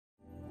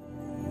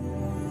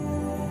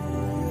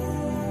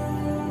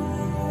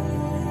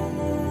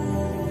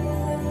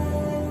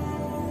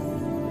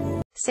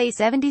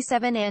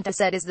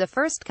se77antasette is the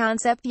first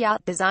concept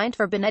yacht designed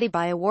for Benetti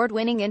by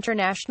award-winning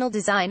international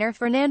designer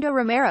Fernando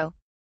Romero.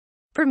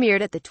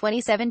 Premiered at the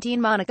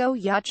 2017 Monaco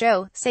Yacht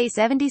show,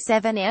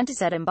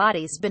 se77antasette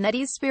embodies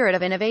Benetti's spirit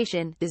of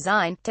innovation,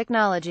 design,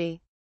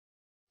 technology,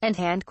 and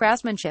hand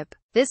craftsmanship.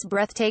 This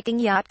breathtaking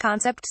yacht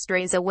concept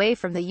strays away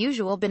from the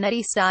usual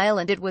Benetti style,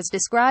 and it was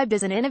described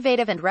as an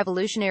innovative and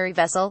revolutionary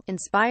vessel,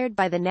 inspired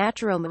by the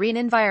natural marine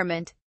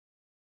environment.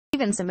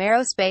 Even some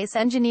aerospace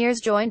engineers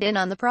joined in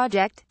on the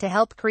project, to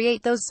help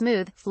create those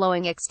smooth,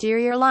 flowing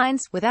exterior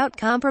lines, without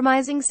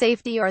compromising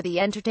safety or the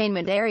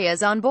entertainment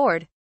areas on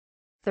board.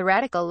 The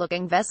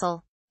radical-looking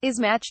vessel is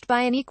matched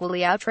by an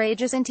equally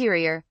outrageous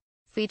interior,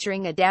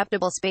 featuring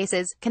adaptable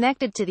spaces,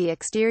 connected to the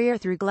exterior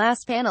through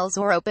glass panels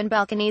or open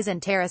balconies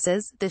and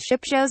terraces. The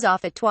ship shows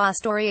off a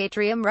trois-story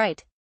atrium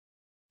right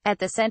at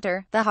the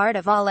center, the heart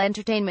of all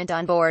entertainment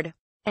on board.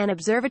 An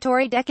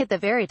observatory deck at the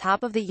very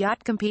top of the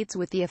yacht competes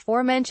with the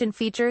aforementioned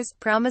features,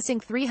 promising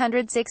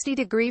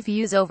 360-degree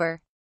views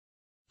over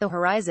the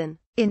horizon.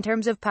 In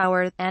terms of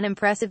power, an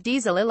impressive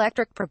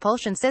diesel-electric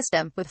propulsion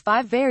system, with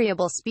 5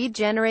 variable speed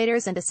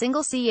generators and a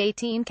single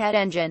C18 cat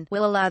engine,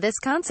 will allow this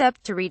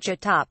concept to reach a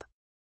top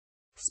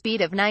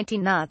speed of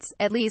 19 knots,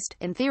 at least,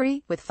 in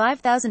theory, with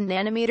 5,000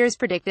 nanometers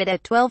predicted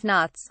at 12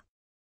 knots.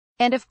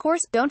 And of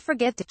course, don't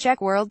forget to check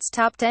world's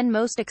top 10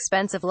 most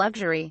expensive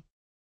luxury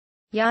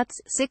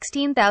yachts,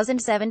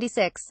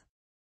 16,076.